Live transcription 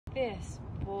this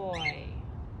boy.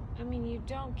 I mean, you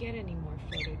don't get any more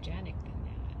photogenic than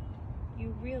that.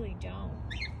 You really don't.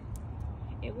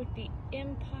 It would be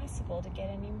impossible to get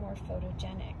any more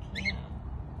photogenic. Yeah.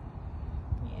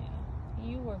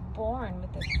 You were born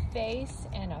with a face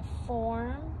and a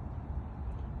form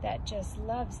that just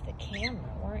loves the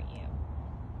camera, weren't you?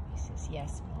 He says,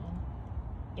 yes, Mom.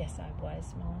 Yes, I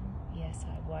was, Mom. Yes,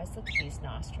 I was. Look at these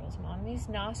nostrils, Mom. These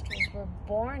nostrils were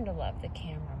born to love the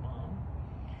camera, Mom.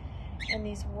 And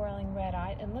these whirling red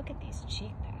eyes. And look at these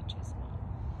cheek patches, Mom.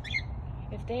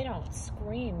 If they don't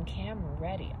scream camera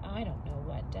ready, I don't know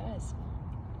what does, Mom.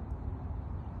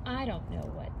 I don't know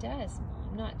what does,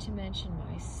 Mom. Not to mention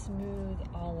my smooth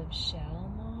olive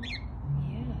shell, Mom.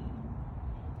 Yeah.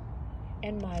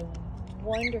 And my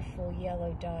wonderful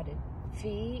yellow dotted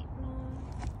feet, Mom.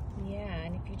 Yeah,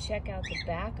 and if you check out the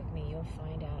back of me, you'll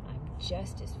find out I'm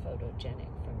just as photogenic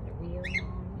from the rear,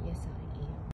 Mom.